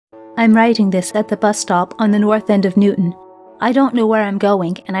I'm writing this at the bus stop on the north end of Newton. I don't know where I'm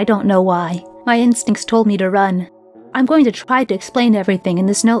going, and I don't know why. My instincts told me to run. I'm going to try to explain everything in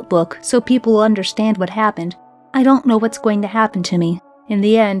this notebook so people will understand what happened. I don't know what's going to happen to me. In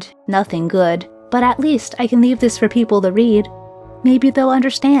the end, nothing good. But at least I can leave this for people to read. Maybe they'll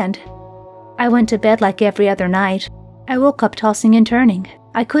understand. I went to bed like every other night. I woke up tossing and turning.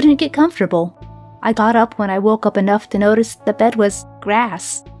 I couldn't get comfortable. I got up when I woke up enough to notice the bed was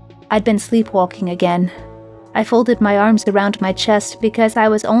grass. I'd been sleepwalking again. I folded my arms around my chest because I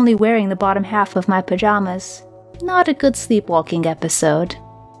was only wearing the bottom half of my pajamas. Not a good sleepwalking episode.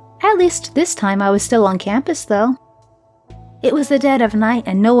 At least this time I was still on campus, though. It was the dead of night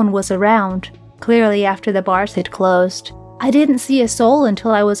and no one was around, clearly after the bars had closed. I didn't see a soul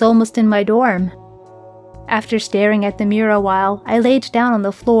until I was almost in my dorm. After staring at the mirror a while, I laid down on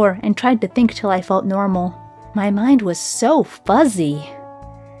the floor and tried to think till I felt normal. My mind was so fuzzy.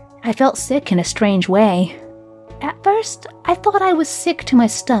 I felt sick in a strange way. At first, I thought I was sick to my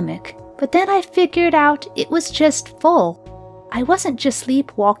stomach, but then I figured out it was just full. I wasn't just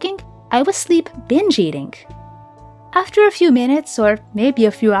sleepwalking, I was sleep binge-eating. After a few minutes, or maybe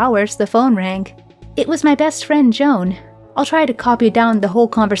a few hours, the phone rang. It was my best friend, Joan. I'll try to copy down the whole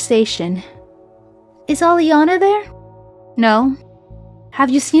conversation. Is Aleanna there? No. Have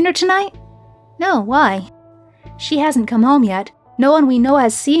you seen her tonight? No, why? She hasn't come home yet. No one we know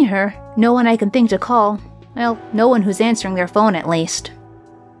has seen her. No one I can think to call. Well, no one who's answering their phone at least.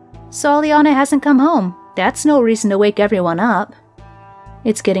 So Aleanna hasn't come home. That's no reason to wake everyone up.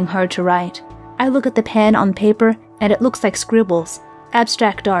 It's getting hard to write. I look at the pen on paper and it looks like scribbles.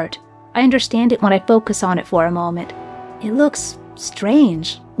 Abstract art. I understand it when I focus on it for a moment. It looks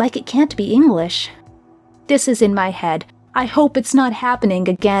strange, like it can't be English. This is in my head. I hope it's not happening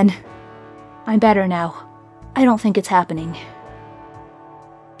again. I'm better now. I don't think it's happening.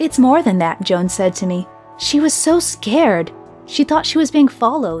 It's more than that, Joan said to me. She was so scared. She thought she was being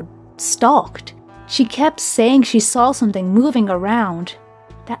followed, stalked. She kept saying she saw something moving around.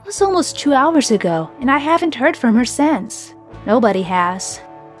 That was almost 2 hours ago, and I haven't heard from her since. Nobody has.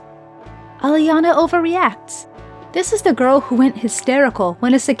 Aleanna overreacts. This is the girl who went hysterical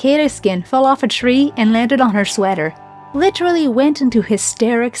when a cicada skin fell off a tree and landed on her sweater. Literally went into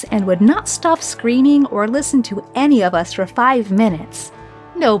hysterics and would not stop screaming or listen to any of us for 5 minutes.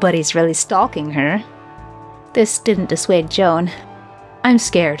 Nobody's really stalking her. This didn't dissuade Joan. I'm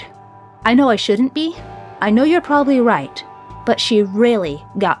scared. I know I shouldn't be. I know you're probably right. But she really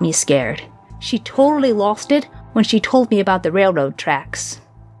got me scared. She totally lost it when she told me about the railroad tracks.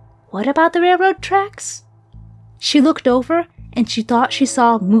 What about the railroad tracks? She looked over and she thought she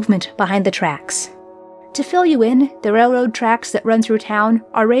saw movement behind the tracks. To fill you in, the railroad tracks that run through town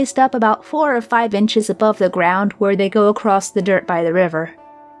are raised up about 4 or 5 inches above the ground where they go across the dirt by the river.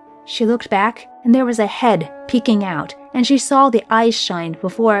 She looked back and there was a head peeking out and she saw the eyes shine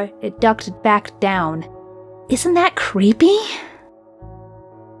before it ducked back down. Isn't that creepy?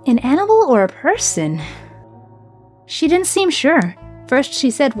 An animal or a person? She didn't seem sure. First she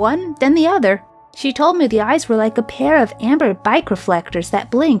said one, then the other. She told me the eyes were like a pair of amber bike reflectors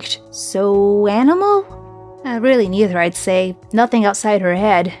that blinked. So, animal? Really neither, I'd say. Nothing outside her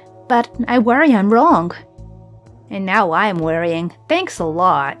head. But I worry I'm wrong. And now I'm worrying. Thanks a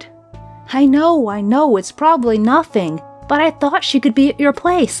lot. I know, it's probably nothing. But I thought she could be at your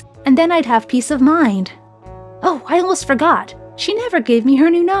place, and then I'd have peace of mind. Oh, I almost forgot. She never gave me her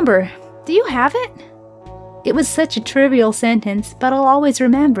new number. Do you have it? It was such a trivial sentence, but I'll always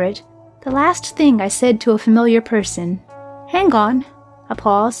remember it. The last thing I said to a familiar person. Hang on. A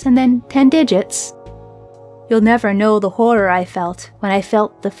pause, and then 10 digits. You'll never know the horror I felt when I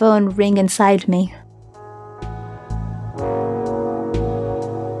felt the phone ring inside me.